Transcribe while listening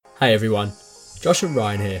Hey everyone, Josh and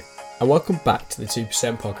Ryan here, and welcome back to the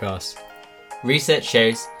 2% podcast. Research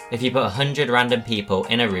shows if you put 100 random people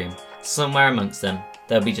in a room, somewhere amongst them,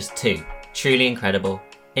 there'll be just two truly incredible,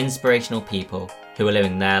 inspirational people who are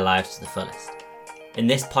living their lives to the fullest. In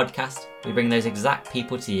this podcast, we bring those exact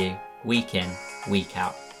people to you, week in, week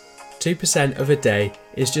out. 2% of a day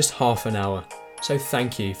is just half an hour, so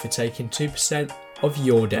thank you for taking 2% of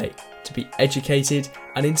your day to be educated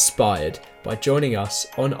and inspired by joining us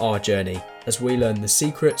on our journey as we learn the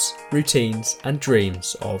secrets, routines and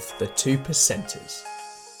dreams of the 2%ers.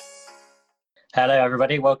 Hello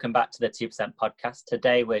everybody, welcome back to the 2% podcast.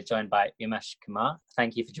 Today we're joined by Kumar.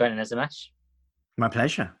 Thank you for joining us, Umesh. My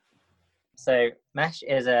pleasure. So Mesh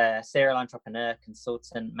is a serial entrepreneur,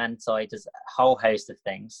 consultant, mentor. He does a whole host of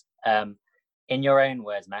things. In your own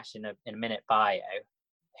words, Mesh, in a minute bio,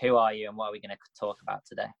 who are you and what are we going to talk about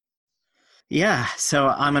today? Yeah, so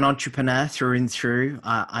I'm an entrepreneur through and through.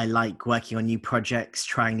 I like working on new projects,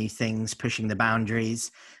 trying new things, pushing the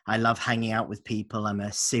boundaries. I love hanging out with people. I'm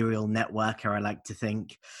a serial networker, I like to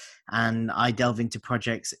think. And I delve into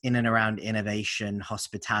projects in and around innovation,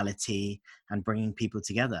 hospitality, and bringing people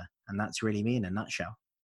together. And that's really me in a nutshell.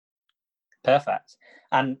 Perfect.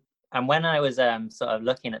 And when I was sort of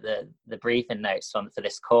looking at the briefing notes for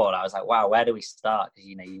this call, I was like, wow, where do we start? Because,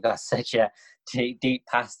 you've got such a deep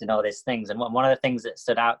past in all these things. And one of the things that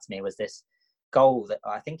stood out to me was this goal that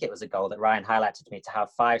I think it was a goal that Ryan highlighted to me to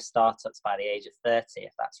have 5 startups by the age of 30,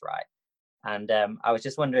 if that's right. And I was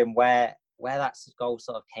just wondering where that goal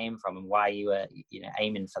sort of came from and why you were,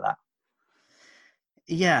 aiming for that.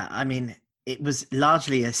 Yeah, I mean, it was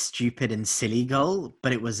largely a stupid and silly goal,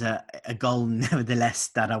 but it was a goal nevertheless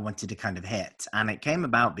that I wanted to kind of hit. And it came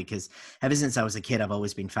about because ever since I was a kid, I've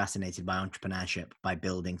always been fascinated by entrepreneurship, by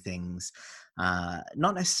building things,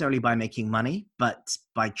 not necessarily by making money, but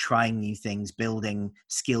by trying new things, building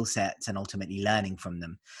skill sets and ultimately learning from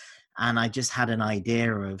them. And I just had an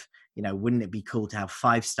idea of, wouldn't it be cool to have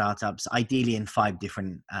 5 startups, ideally in 5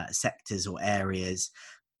 different sectors or areas.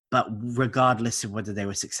 But regardless of whether they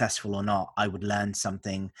were successful or not, I would learn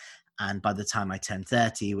something. And by the time I turned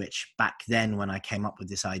 30, which back then when I came up with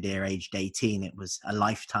this idea, aged 18, it was a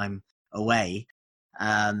lifetime away.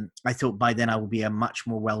 I thought by then I would be a much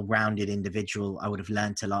more well-rounded individual. I would have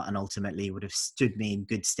learned a lot and ultimately would have stood me in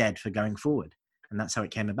good stead for going forward. And that's how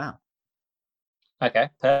it came about. Okay,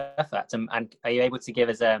 perfect. And are you able to give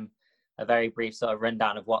us a very brief sort of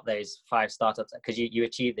rundown of what those 5 startups, because you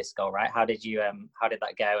achieved this goal, right? How did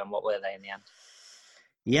that go and what were they in the end?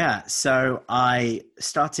 Yeah, so I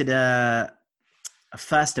started a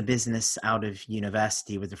business out of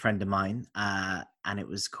university with a friend of mine, and it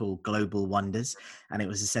was called Global Wonders, and it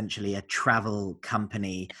was essentially a travel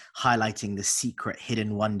company highlighting the secret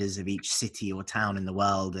hidden wonders of each city or town in the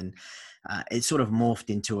world. And it sort of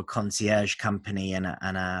morphed into a concierge company and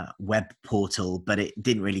a web portal, but it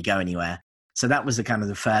didn't really go anywhere. So that was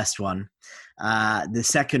the first one. The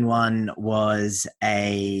second one was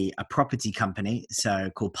a property company,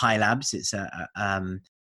 so called Pi Labs. It's a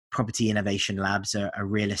property innovation labs, a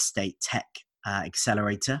real estate tech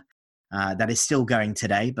accelerator that is still going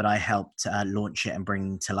today, but I helped launch it and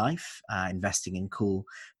bring to life, investing in cool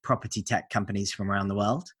property tech companies from around the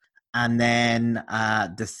world. And then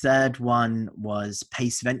the third one was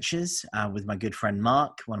Pace Ventures with my good friend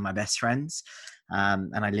Mark, one of my best friends.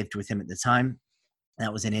 And I lived with him at the time.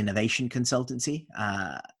 That was an innovation consultancy,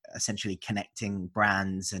 essentially connecting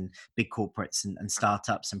brands and big corporates and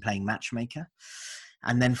startups and playing matchmaker.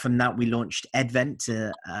 And then from that, we launched Advent,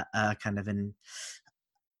 kind of an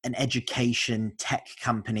education tech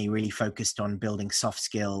company really focused on building soft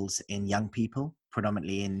skills in young people,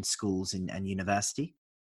 predominantly in schools and university.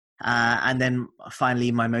 And then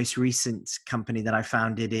finally, my most recent company that I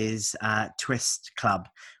founded is Twist Club,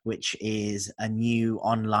 which is a new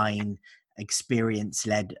online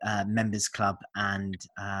experience-led members club and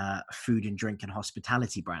food and drink and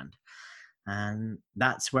hospitality brand. And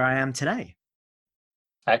that's where I am today.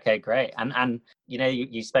 Okay, great. And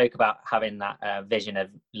you spoke about having that vision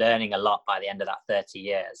of learning a lot by the end of that 30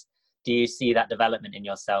 years. Do you see that development in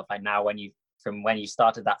yourself? Like now, from when you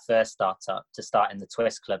started that first startup to start in the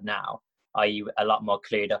Twist Club now, are you a lot more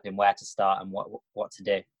clued up in where to start and what to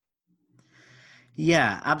do?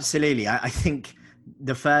 Yeah, absolutely. I think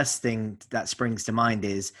the first thing that springs to mind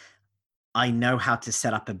is I know how to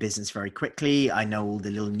set up a business very quickly. I know all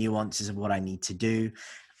the little nuances of what I need to do.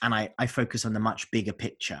 And I focus on the much bigger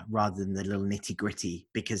picture rather than the little nitty gritty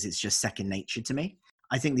because it's just second nature to me.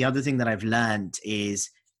 I think the other thing that I've learned is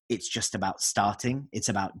it's just about starting. It's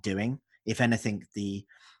about doing. If anything,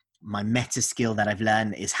 my meta skill that I've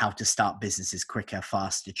learned is how to start businesses quicker,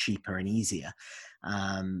 faster, cheaper, and easier.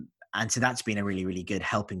 And so that's been a really, really good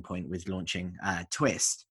helping point with launching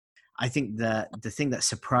Twist. I think the thing that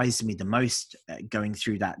surprised me the most going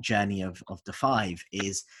through that journey of the five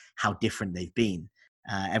is how different they've been.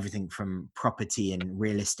 Everything from property and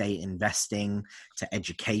real estate investing to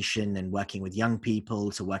education and working with young people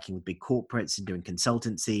to working with big corporates and doing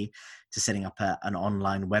consultancy to setting up an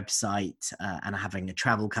online website and having a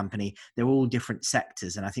travel company. They're all different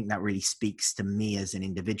sectors. And I think that really speaks to me as an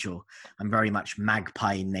individual. I'm very much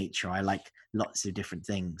magpie in nature. I like lots of different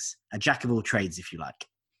things. A jack of all trades, if you like.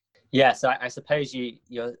 Yeah, so I suppose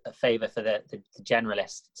you're a favour for the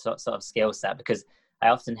generalist sort of skill set, because I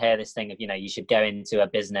often hear this thing of, you should go into a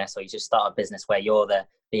business or you should start a business where you're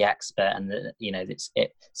the expert and it's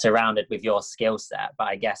surrounded with your skill set. But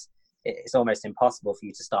I guess it's almost impossible for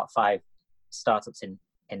you to start 5 startups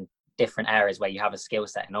in different areas where you have a skill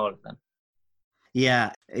set in all of them.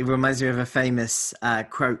 Yeah, it reminds me of a famous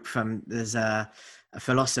quote from, there's a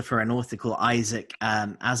philosopher and author called Isaac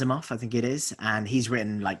Asimov, I think it is. And he's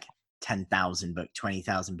written like 10,000 books,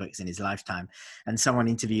 20,000 books in his lifetime. And someone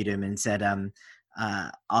interviewed him and said,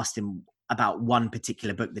 asked him about one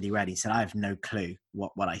particular book that he read. He said, I have no clue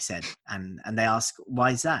what I said. And they asked, why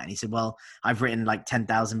is that? And he said, well, I've written like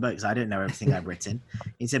 10,000 books. I don't know everything I've written.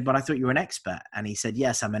 He said, but I thought you were an expert. And he said,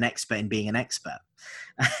 yes, I'm an expert in being an expert.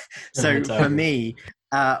 So for me,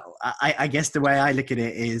 I guess the way I look at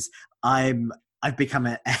it is I've become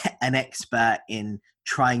an expert in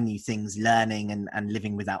trying new things, learning and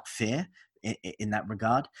living without fear in that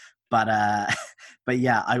regard. But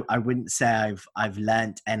yeah, I wouldn't say I've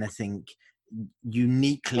learned anything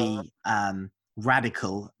uniquely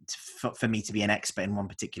radical for me to be an expert in one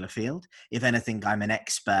particular field. If anything, I'm an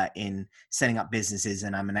expert in setting up businesses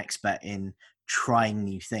and I'm an expert in trying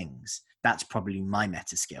new things. That's probably my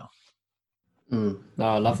meta skill. No,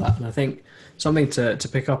 I love that. And I think something to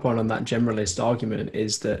pick up on that generalist argument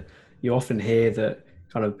is that you often hear that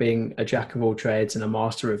kind of being a jack of all trades and a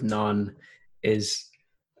master of none is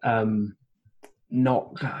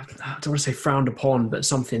not, I don't want to say frowned upon, but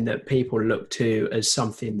something that people look to as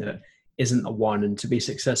something that isn't a one. And to be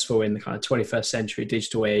successful in the kind of 21st century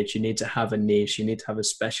digital age, you need to have a niche, you need to have a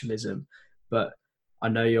specialism. But I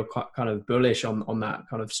know you're quite kind of bullish on that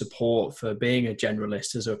kind of support for being a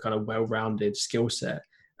generalist as a kind of well-rounded skill set.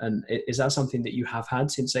 And is that something that you have had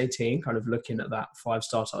since 18, kind of looking at that 5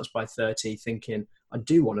 startups by 30, thinking, I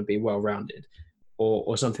do want to be well-rounded,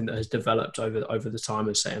 or something that has developed over the time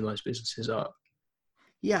of setting those businesses up?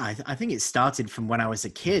 Yeah, I think it started from when I was a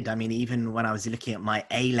kid. I mean, even when I was looking at my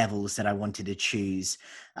A levels that I wanted to choose,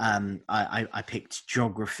 I picked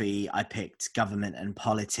geography, I picked government and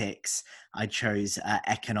politics, I chose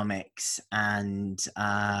economics, and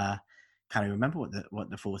can't even remember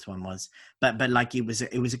what the fourth one was. But like it was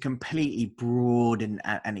a completely broad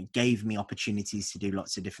and it gave me opportunities to do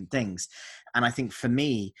lots of different things. And I think for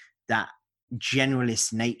me, that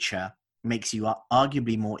generalist nature makes you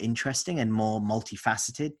arguably more interesting and more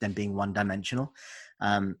multifaceted than being one-dimensional.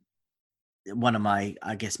 One of my,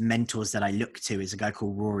 I guess, mentors that I look to is a guy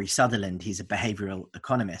called Rory Sutherland. He's a behavioral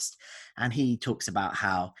economist, and he talks about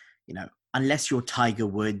how, unless you're Tiger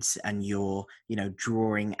Woods and you're,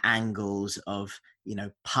 drawing angles of,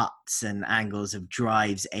 putts and angles of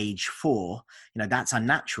drives age 4, that's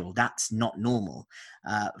unnatural. That's not normal.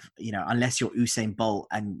 Unless you're Usain Bolt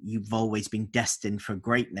and you've always been destined for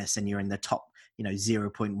greatness and you're in the top,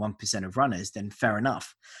 0.1% of runners, then fair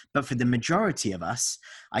enough. But for the majority of us,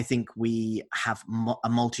 I think we have a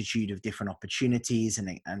multitude of different opportunities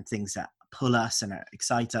and things that pull us and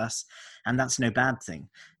excite us. And that's no bad thing.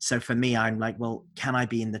 So for me, I'm like, well, can I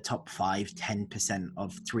be in the top 5-10%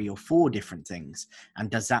 of 3 or 4 different things? And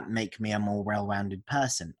does that make me a more well-rounded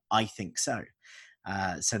person? I think so.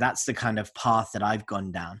 So that's the kind of path that I've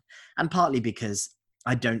gone down. And partly because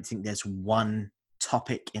I don't think there's one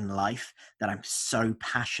topic in life that I'm so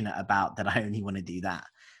passionate about that I only want to do that.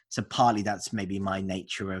 So partly that's maybe my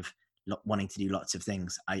nature of wanting to do lots of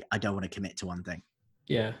things. I don't want to commit to one thing.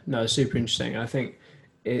 Yeah, no, super interesting. I think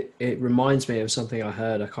it reminds me of something I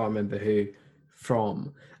heard, I can't remember who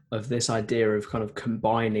from, of this idea of kind of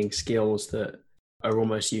combining skills that are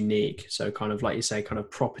almost unique. So kind of like you say, kind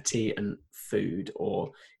of property and food,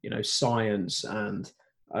 or, science and,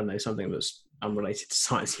 I don't know, something that's unrelated to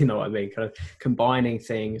science, you know what I mean? Kind of combining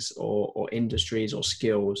things or industries or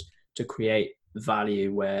skills to create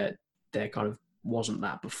value where there kind of wasn't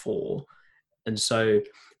that before. And so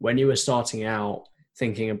when you were starting out,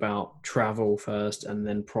 thinking about travel first and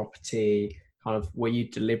then property, kind of, were you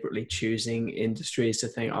deliberately choosing industries to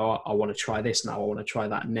think, oh, I want to try this now, I want to try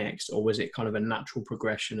that next? Or was it kind of a natural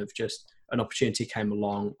progression of just an opportunity came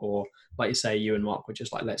along, or like you say, you and Mark were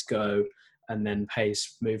just like, let's go, and then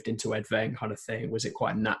Pace moved into Edvent kind of thing? Was it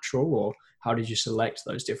quite natural, or how did you select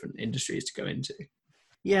those different industries to go into?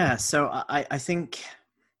 Yeah, so I think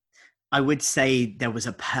I would say there was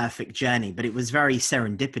a perfect journey, but it was very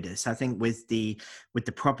serendipitous. I think with the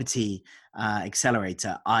property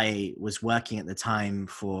accelerator, I was working at the time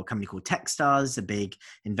for a company called Techstars, a big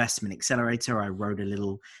investment accelerator. I wrote a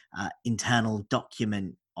little internal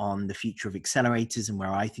document on the future of accelerators and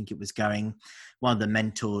where I think it was going. One of the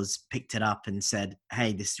mentors picked it up and said,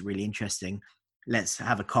 "Hey, this is really interesting. Let's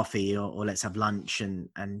have a coffee or let's have lunch and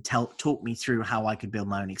talk me through how I could build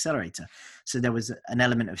my own accelerator." So there was an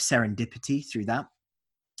element of serendipity through that.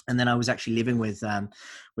 And then I was actually living with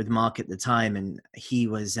Mark at the time, and he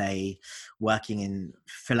was working in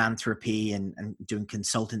philanthropy and doing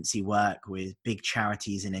consultancy work with big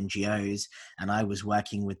charities and NGOs. And I was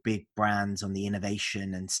working with big brands on the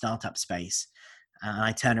innovation and startup space. And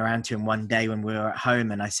I turned around to him one day when we were at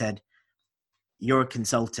home and I said, "You're a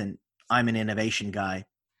consultant. I'm an innovation guy.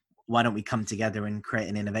 Why don't we come together and create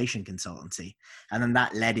an innovation consultancy?" And then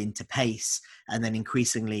that led into Pace. And then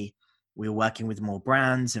increasingly, we were working with more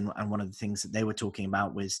brands. And one of the things that they were talking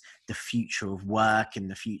about was the future of work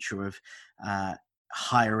and the future of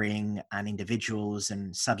hiring and individuals.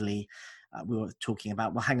 And suddenly we were talking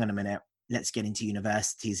about, well, hang on a minute, let's get into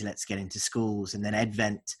universities, let's get into schools. And then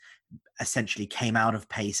Edvent essentially came out of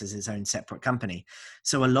Pace as its own separate company.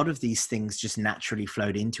 So a lot of these things just naturally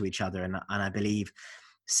flowed into each other. And I believe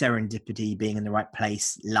serendipity, being in the right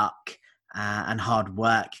place, luck, and hard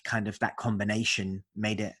work, kind of that combination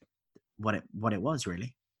made it what it was,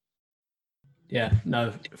 really. Yeah,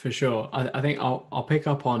 no, for sure. I think I'll pick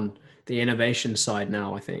up on the innovation side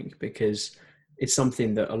now, I think, because it's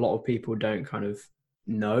something that a lot of people don't kind of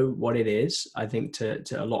know what it is. I think to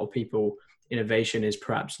a lot of people, innovation is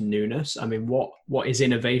perhaps newness. I mean, what is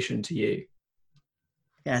innovation to you?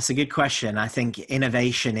 Yeah, it's a good question. I think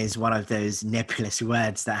innovation is one of those nebulous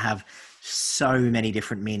words that have so many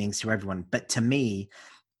different meanings to everyone. But to me,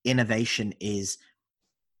 innovation is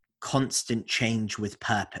constant change with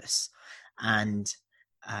purpose. And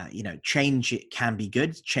change, it can be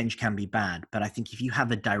good, change can be bad. But I think if you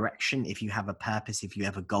have a direction, if you have a purpose, if you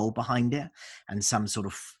have a goal behind it and some sort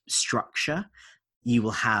of structure, you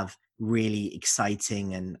will have really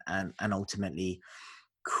exciting and ultimately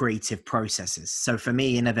creative processes. So for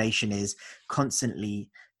me, innovation is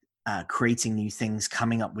constantly creating new things,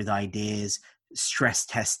 coming up with ideas, stress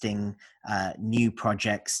testing new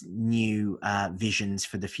projects, new visions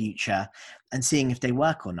for the future, and seeing if they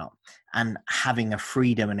work or not, and having a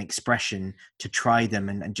freedom and expression to try them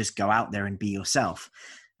and just go out there and be yourself.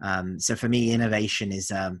 So for me, innovation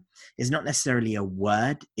is not necessarily a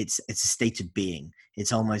word. It's a state of being.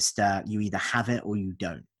 It's almost you either have it or you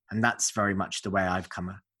don't. And that's very much the way I've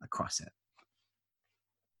come across it.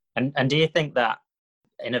 And do you think that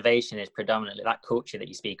innovation is predominantly, that culture that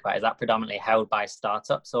you speak about, is that predominantly held by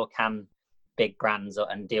startups, or can big brands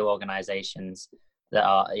and deal organizations that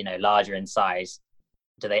are, larger in size,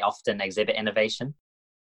 do they often exhibit innovation?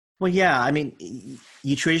 Well, yeah, I mean,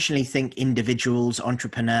 you traditionally think individuals,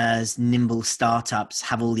 entrepreneurs, nimble startups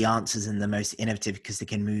have all the answers and the most innovative because they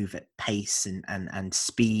can move at pace and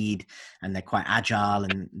speed, and they're quite agile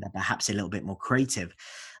and they're perhaps a little bit more creative.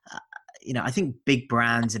 I think big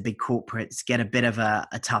brands and big corporates get a bit of a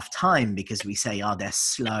tough time because we say, oh, they're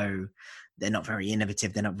slow, they're not very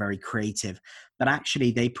innovative, they're not very creative. But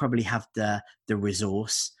actually, they probably have the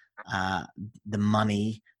resource, the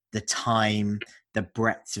money, the time, the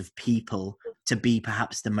breadth of people to be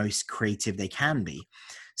perhaps the most creative they can be.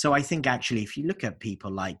 So I think actually, if you look at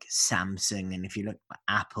people like Samsung and if you look at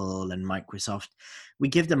Apple and Microsoft, we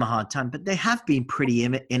give them a hard time, but they have been pretty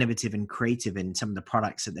innovative and creative in some of the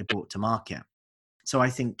products that they brought to market. So I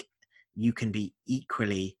think you can be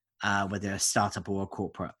equally, whether a startup or a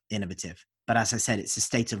corporate, innovative. But as I said, it's a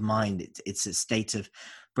state of mind. It's a state of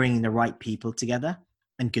bringing the right people together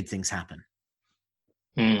and good things happen.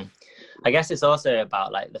 I guess it's also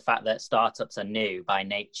about like the fact that startups are new by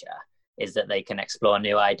nature, is that they can explore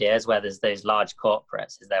new ideas, where there's those large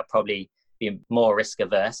corporates, is they'll probably be more risk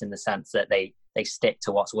averse in the sense that they stick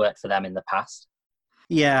to what's worked for them in the past.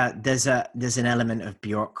 Yeah, there's an element of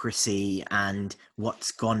bureaucracy and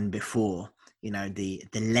what's gone before. The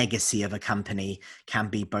legacy of a company can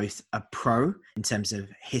be both a pro in terms of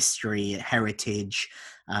history, heritage,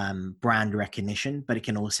 brand recognition, but it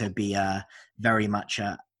can also be very much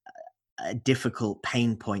a difficult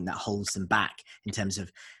pain point that holds them back in terms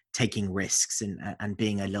of taking risks and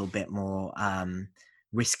being a little bit more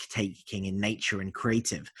risk-taking in nature and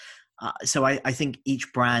creative. So I think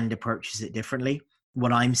each brand approaches it differently.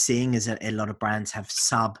 What I'm seeing is that a lot of brands have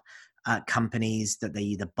companies that they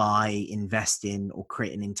either buy, invest in, or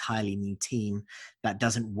create an entirely new team that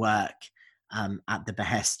doesn't work at the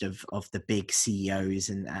behest of the big CEOs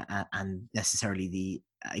and necessarily the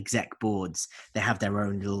exec boards. They have their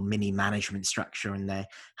own little mini management structure, and they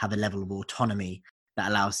have a level of autonomy that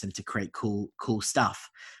allows them to create cool stuff.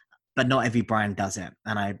 But not every brand does it,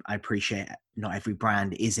 and I appreciate it. Not every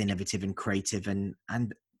brand is innovative and creative, and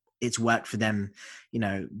it's worked for them,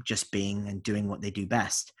 just being and doing what they do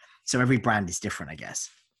best. So every brand is different, I guess.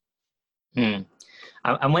 And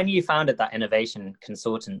when you founded that innovation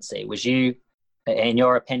consultancy, was you, in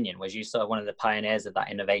your opinion, was you sort of one of the pioneers of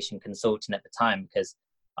that innovation consulting at the time? Because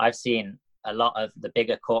I've seen a lot of the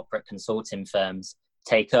bigger corporate consulting firms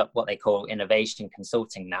take up what they call innovation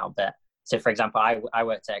consulting now. But so, for example, I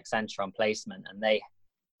worked at Accenture on placement, and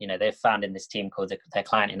they've founded this team called their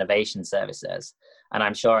Client Innovation Services. And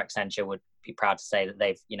I'm sure Accenture would be proud to say that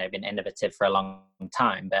they've, been innovative for a long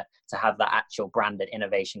time. But to have that actual branded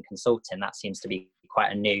innovation consulting, that seems to be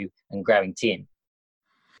quite a new and growing team.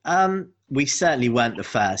 We certainly weren't the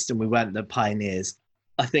first, and we weren't the pioneers.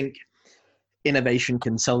 I think innovation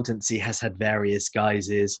consultancy has had various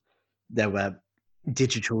guises. There were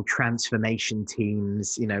digital transformation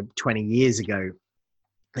teams, 20 years ago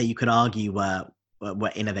that you could argue were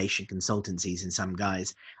innovation consultancies in some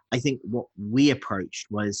guise. I think what we approached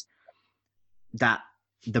was that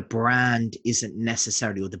the brand isn't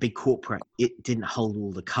necessarily, or the big corporate, it didn't hold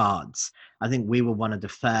all the cards. I think we were one of the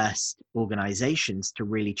first organizations to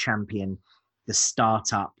really champion the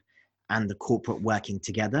startup and the corporate working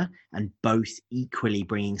together, and both equally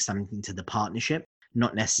bringing something to the partnership,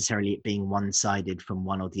 not necessarily it being one-sided from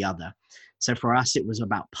one or the other. So for us, it was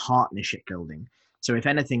about partnership building. So if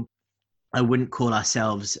anything, I wouldn't call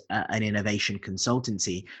ourselves an innovation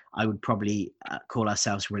consultancy. I would probably call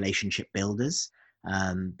ourselves relationship builders,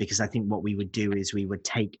 because I think what we would do is we would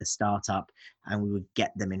take a startup and we would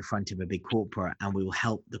get them in front of a big corporate, and we will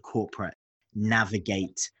help the corporate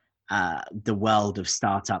navigate the world of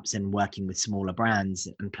startups and working with smaller brands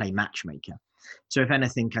and play matchmaker. So if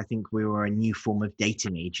anything, I think we were a new form of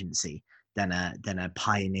dating agency than a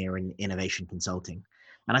pioneer in innovation consulting.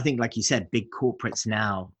 And I think, like you said, big corporates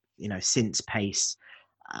now, since Pace,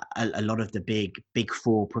 a lot of the big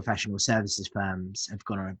four professional services firms have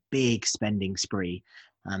gone on a big spending spree.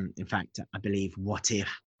 In fact, I believe What If,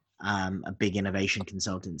 a big innovation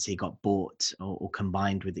consultancy, got bought or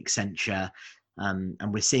combined with Accenture.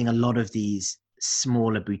 And we're seeing a lot of these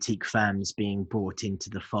smaller boutique firms being brought into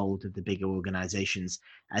the fold of the bigger organizations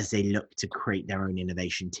as they look to create their own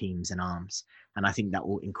innovation teams and arms. And I think that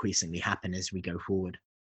will increasingly happen as we go forward.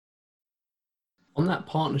 On that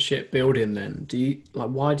partnership building, then,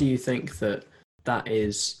 why do you think that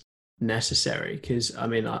is necessary? Because I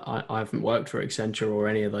haven't worked for Accenture or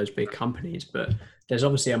any of those big companies, but there's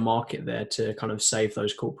obviously a market there to kind of save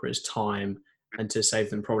those corporates time and to save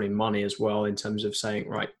them probably money as well, in terms of saying,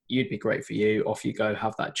 right, you'd be great for you, off you go,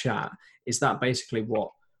 have that chat. Is that basically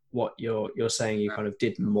what you're saying you kind of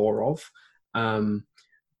did more of?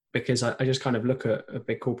 Because I just kind of look at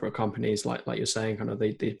big corporate companies like you're saying, kind of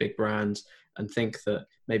these big brands, and think that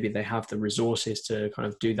maybe they have the resources to kind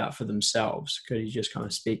of do that for themselves. Could you just kind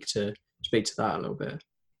of speak to that a little bit?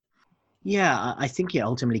 Yeah, I think it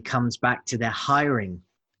ultimately comes back to their hiring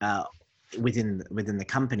within the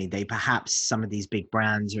company. They perhaps, some of these big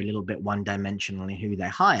brands are a little bit one-dimensional in who they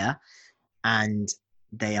hire, and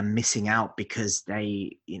they are missing out because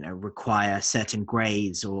they, require certain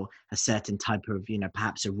grades or a certain type of,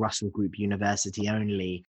 perhaps a Russell Group university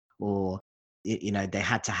only, or, they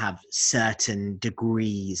had to have certain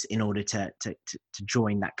degrees in order to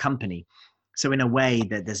join that company. So in a way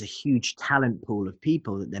that there's a huge talent pool of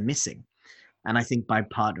people that they're missing. And I think by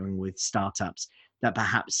partnering with startups that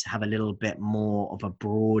perhaps have a little bit more of a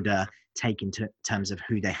broader take in terms of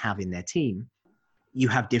who they have in their team, you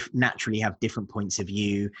have naturally have different points of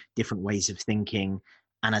view, different ways of thinking.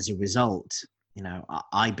 And as a result,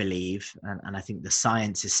 I believe, and I think the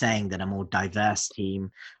science is saying that a more diverse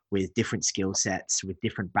team with different skill sets, with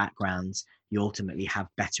different backgrounds, you ultimately have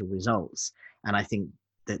better results. And I think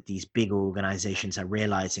that these big organizations are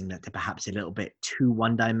realizing that they're perhaps a little bit too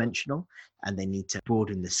one-dimensional, and they need to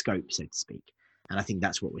broaden the scope, so to speak. And I think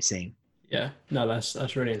that's what we're seeing. Yeah, no,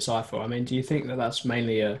 that's really insightful. Do you think that that's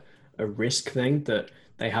mainly a risk thing, that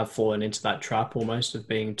they have fallen into that trap almost of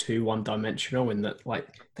being too one-dimensional, in that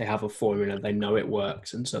they have a formula, they know it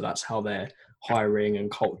works, and so that's how their hiring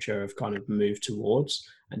and culture have kind of moved towards,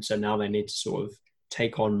 and so now they need to sort of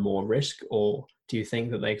take on more risk? Or do you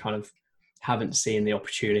think that they kind of haven't seen the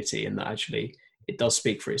opportunity, and that actually it does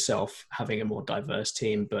speak for itself having a more diverse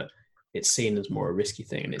team, but it's seen as more a risky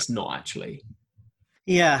thing and it's not actually?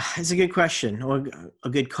 Yeah, it's a good question or a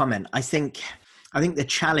good comment. I think the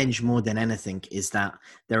challenge more than anything is that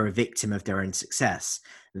they're a victim of their own success.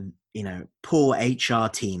 You know, poor HR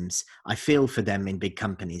teams, I feel for them in big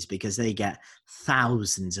companies because they get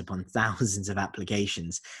thousands upon thousands of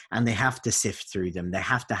applications and they have to sift through them. They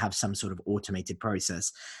have to have some sort of automated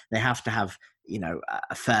process. They have to have, you know,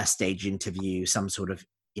 a first stage interview, some sort of,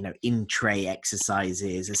 you know, in-tray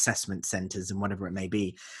exercises, assessment centers, and whatever it may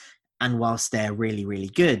be. And whilst they're really, really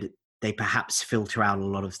good, they perhaps filter out a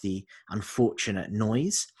lot of the unfortunate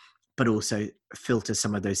noise, but also filter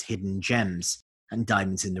some of those hidden gems and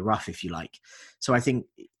diamonds in the rough, if you like. So I think,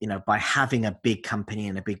 you know, by having a big company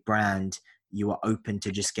and a big brand, you are open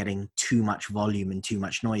to just getting too much volume and too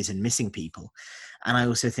much noise and missing people. And I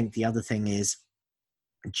also think the other thing is,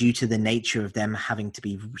 due to the nature of them having to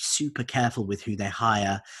be super careful with who they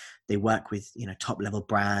hire, they work with, you know, top level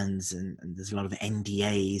brands, and there's a lot of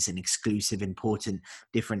NDAs and exclusive, important,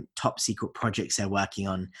 different top secret projects they're working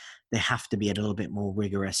on. They have to be a little bit more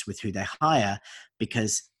rigorous with who they hire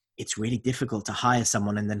because it's really difficult to hire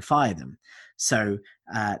someone and then fire them. So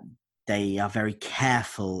they are very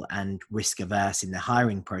careful and risk averse in their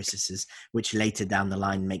hiring processes, which later down the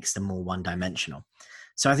line makes them more one dimensional.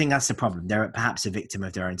 So I think that's the problem. They're perhaps a victim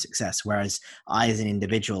of their own success. Whereas I, as an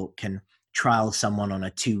individual, can trial someone on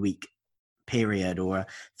a 2-week period or a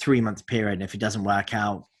 3-month period. And if it doesn't work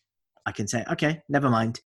out, I can say, okay, never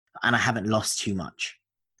mind. And I haven't lost too much.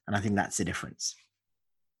 And I think that's the difference.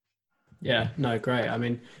 Yeah, no, great. I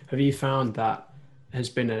mean, have you found that has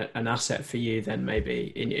been an asset for you then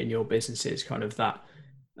maybe in your businesses, kind of that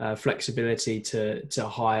flexibility to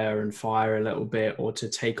hire and fire a little bit, or to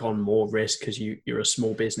take on more risk because you're a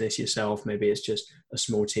small business yourself? Maybe it's just a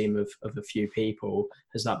small team of a few people.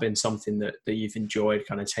 Has that been something that you've enjoyed,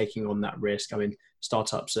 kind of taking on that risk? I mean,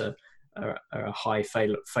 startups are a high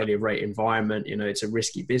failure rate environment. You know, it's a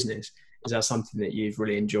risky business. Is that something that you've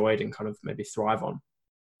really enjoyed and kind of maybe thrive on?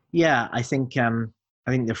 Yeah, I think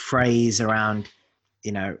the phrase around,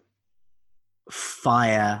 you know,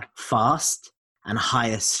 fire fast and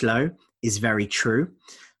hire slow is very true.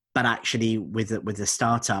 But actually, with a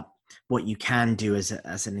startup, what you can do as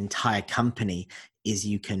an entire company is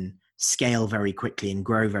you can scale very quickly and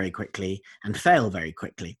grow very quickly and fail very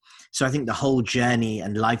quickly. So I think the whole journey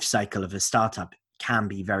and life cycle of a startup can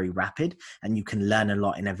be very rapid, and you can learn a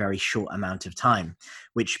lot in a very short amount of time,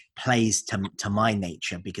 which plays to my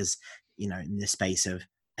nature because, you know, in the space of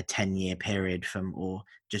a 10-year period or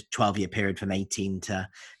just 12-year period from 18 to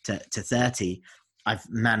 30, I've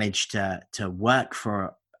managed to work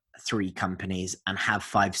for 3 companies and have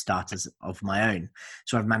 5 starters of my own.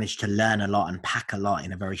 So I've managed to learn a lot and pack a lot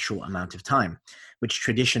in a very short amount of time, which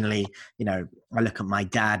traditionally, you know, I look at my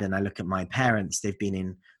dad and I look at my parents, they've been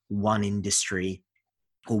in one industry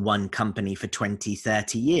or one company for 20,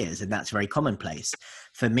 30 years. And that's very commonplace.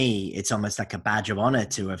 For me, it's almost like a badge of honor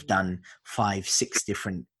to have done 5, 6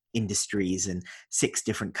 different industries and 6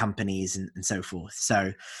 different companies and so forth.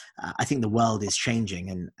 So I think the world is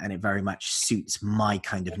changing, and it very much suits my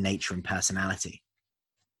kind of nature and personality.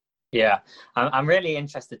 Yeah, I'm really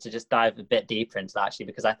interested to just dive a bit deeper into that, actually,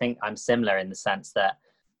 because I think I'm similar in the sense that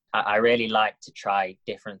I really like to try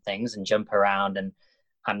different things and jump around. And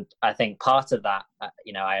I think part of that,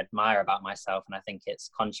 you know, I admire about myself, and I think it's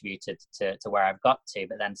contributed to where I've got to.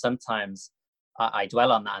 But then sometimes I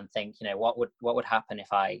dwell on that and think, you know, what would happen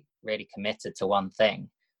if I really committed to one thing?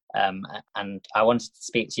 And I wanted to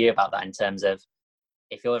speak to you about that in terms of,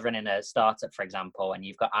 if you're running a startup, for example, and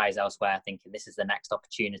you've got eyes elsewhere thinking this is the next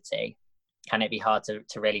opportunity, can it be hard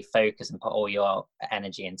to really focus and put all your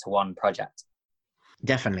energy into one project?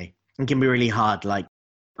 Definitely. It can be really hard. Like,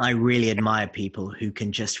 I really admire people who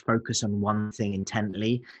can just focus on one thing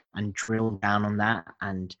intently and drill down on that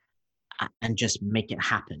and just make it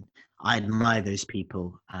happen. I admire those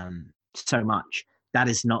people so much. That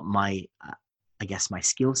is not my, I guess, my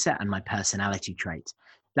skill set and my personality trait.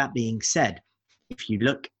 That being said, if you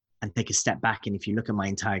look and take a step back, and if you look at my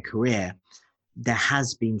entire career, there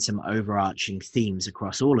has been some overarching themes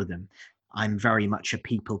across all of them. I'm very much a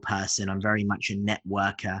people person. I'm very much a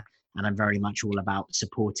networker, and I'm very much all about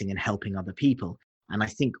supporting and helping other people. And I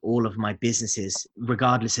think all of my businesses,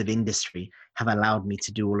 regardless of industry, have allowed me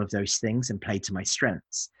to do all of those things and play to my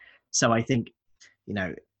strengths. So I think, you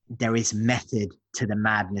know, there is method to the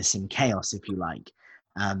madness and chaos, if you like.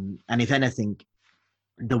 And if anything,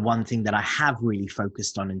 the one thing that I have really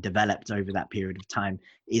focused on and developed over that period of time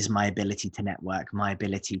is my ability to network, my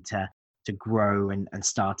ability to grow and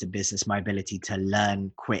start a business, my ability to learn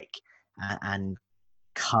quick and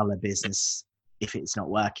cull a business if it's not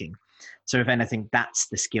working. So if anything, that's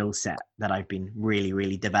the skill set that I've been really,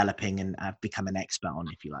 really developing and I've become an expert on,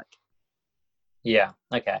 if you like. Yeah.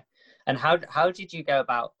 Okay. And how did you go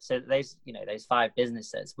about, so those, those 5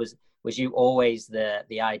 businesses, was you always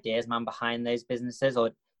the ideas man behind those businesses,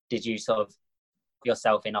 or did you sort of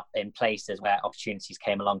yourself in places where opportunities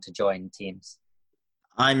came along to join teams?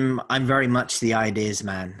 I'm very much the ideas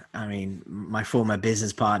man. I mean, my former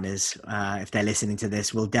business partners, if they're listening to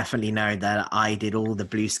this, will definitely know that I did all the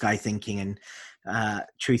blue sky thinking, and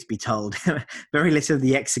truth be told, very little of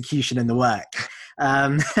the execution and the work.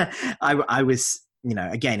 I was,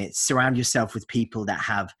 again, it's surround yourself with people that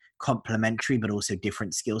have complementary but also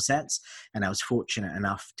different skill sets. And I was fortunate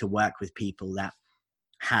enough to work with people that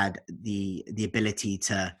had the ability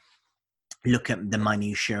to look at the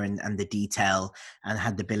minutiae and the detail, and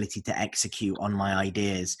had the ability to execute on my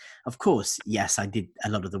ideas. Of course, yes, I did a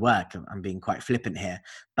lot of the work. I'm being quite flippant here,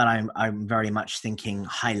 but I'm very much thinking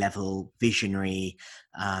high level, visionary,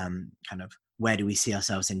 kind of where do we see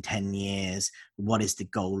ourselves in 10 years? What is the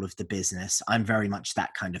goal of the business? I'm very much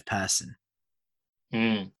that kind of person.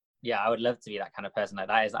 Yeah, I would love to be that kind of person. Like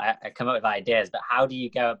that is, I come up with ideas, but how do you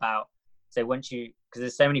go about, so because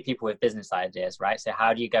there's so many people with business ideas, right? So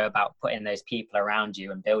how do you go about putting those people around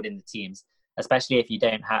you and building the teams, especially if you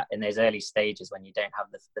don't have, in those early stages when you don't have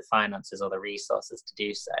the finances or the resources to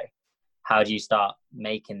do so? How do you start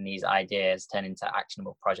making these ideas turn into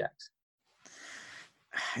actionable projects?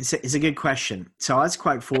 It's a good question. So I was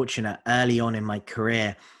quite fortunate early on in my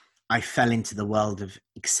career. I fell into the world of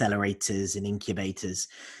accelerators and incubators.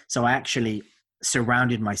 So I actually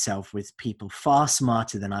surrounded myself with people far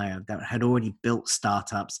smarter than I am, that had already built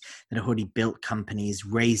startups, that had already built companies,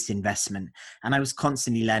 raised investment, and I was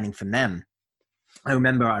constantly learning from them. I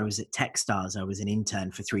remember I was at Techstars. I was an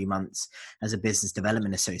intern for 3 months as a business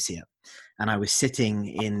development associate, and I was sitting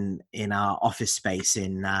in our office space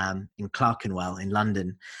in Clerkenwell in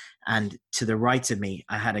London. And to the right of me,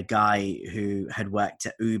 I had a guy who had worked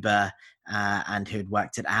at Uber and who had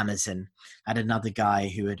worked at Amazon. I had another guy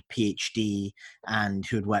who had a PhD and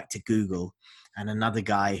who had worked at Google, and another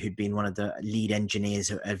guy who'd been one of the lead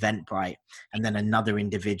engineers at Eventbrite, and then another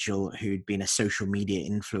individual who'd been a social media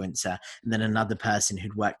influencer, and then another person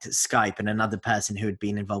who'd worked at Skype, and another person who had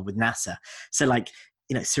been involved with NASA. So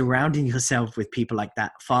surrounding yourself with people like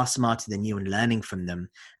that, far smarter than you, and learning from them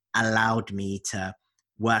allowed me to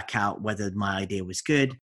work out whether my idea was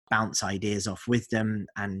good, bounce ideas off with them,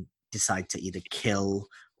 and decide to either kill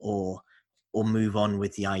or move on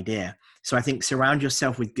with the idea. So I think surround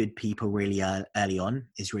yourself with good people really early on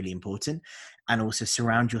is really important. And also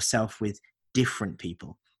surround yourself with different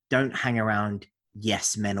people. Don't hang around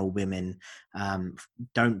yes men or women.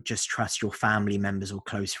 Don't just trust your family members or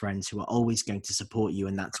close friends who are always going to support you,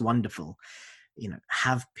 and that's wonderful.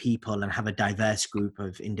 Have people and have a diverse group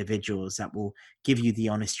of individuals that will give you the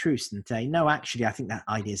honest truth and say, no, actually, I think that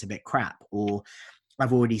idea is a bit crap, or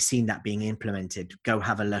I've already seen that being implemented. Go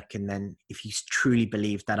have a look. And then if you truly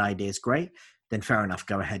believe that idea is great, then fair enough,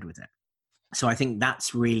 go ahead with it. So I think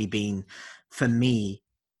that's really been, for me,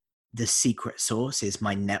 the secret sauce is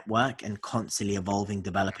my network, and constantly evolving,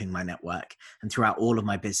 developing my network. And throughout all of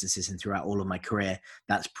my businesses and throughout all of my career,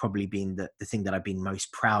 that's probably been the thing that I've been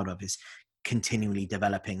most proud of, is continually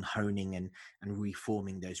developing, honing and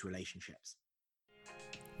reforming those relationships.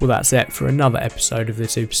 Well, that's it for another episode of the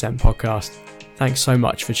 2% podcast. Thanks so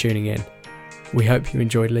much for tuning in. We hope you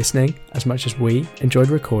enjoyed listening as much as we enjoyed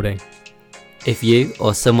recording. If you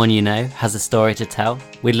or someone you know has a story to tell,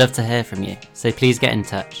 we'd love to hear from you, so please get in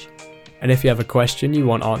touch. And if you have a question you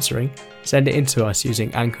want answering, send it in to us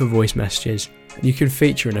using Anchor voice messages, and you can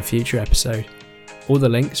feature in a future episode. All the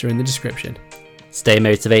links are in the description. Stay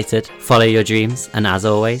motivated, follow your dreams, and as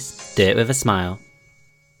always, do it with a smile.